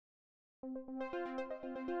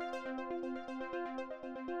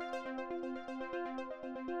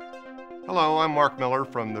Hello, I'm Mark Miller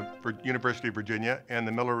from the University of Virginia and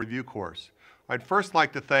the Miller Review course. I'd first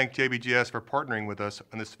like to thank JBJS for partnering with us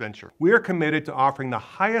on this venture. We are committed to offering the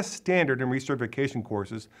highest standard in recertification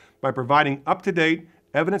courses by providing up-to-date,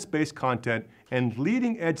 evidence-based content and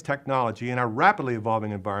leading-edge technology in our rapidly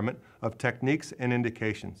evolving environment of techniques and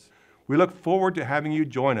indications. We look forward to having you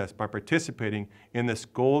join us by participating in this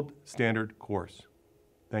gold standard course.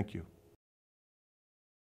 Thank you.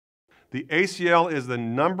 The ACL is the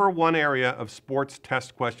 #1 area of sports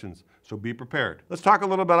test questions, so be prepared. Let's talk a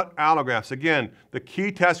little about allografts. Again, the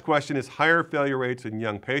key test question is higher failure rates in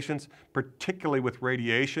young patients, particularly with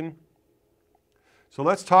radiation. So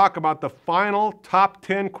let's talk about the final top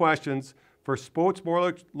 10 questions for sports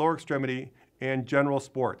lower extremity and general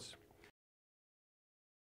sports.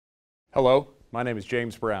 Hello, my name is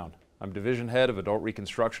James Brown. I'm Division Head of Adult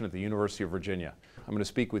Reconstruction at the University of Virginia. I'm going to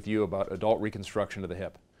speak with you about adult reconstruction of the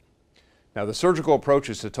hip. Now, the surgical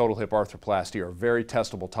approaches to total hip arthroplasty are very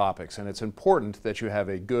testable topics, and it's important that you have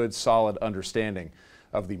a good, solid understanding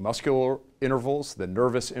of the muscular intervals, the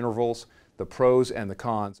nervous intervals, the pros and the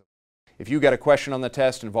cons. If you get a question on the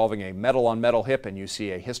test involving a metal-on-metal hip and you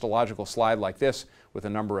see a histological slide like this with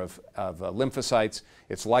a number of lymphocytes,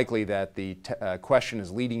 it's likely that the question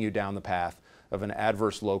is leading you down the path of an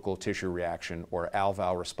adverse local tissue reaction or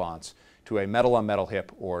ALVAL response to a metal-on-metal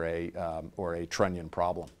hip or a trunnion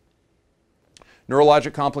problem.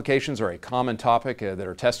 Neurologic complications are a common topic that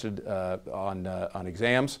are tested on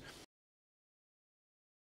exams.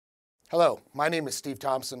 Hello, my name is Steve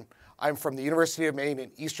Thompson. I'm from the University of Maine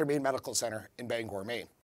and Eastern Maine Medical Center in Bangor, Maine.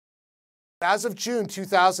 As of June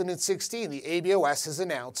 2016, the ABOS has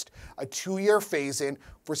announced a 2-year phase-in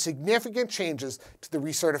for significant changes to the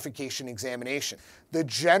recertification examination. The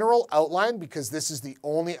general outline, because this is the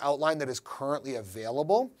only outline that is currently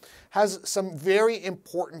available, has some very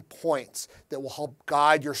important points that will help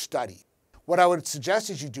guide your study. What I would suggest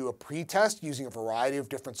is you do a pre-test using a variety of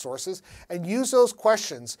different sources and use those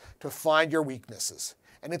questions to find your weaknesses.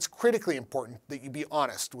 And it's critically important that you be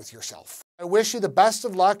honest with yourself. I wish you the best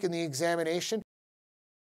of luck in the examination.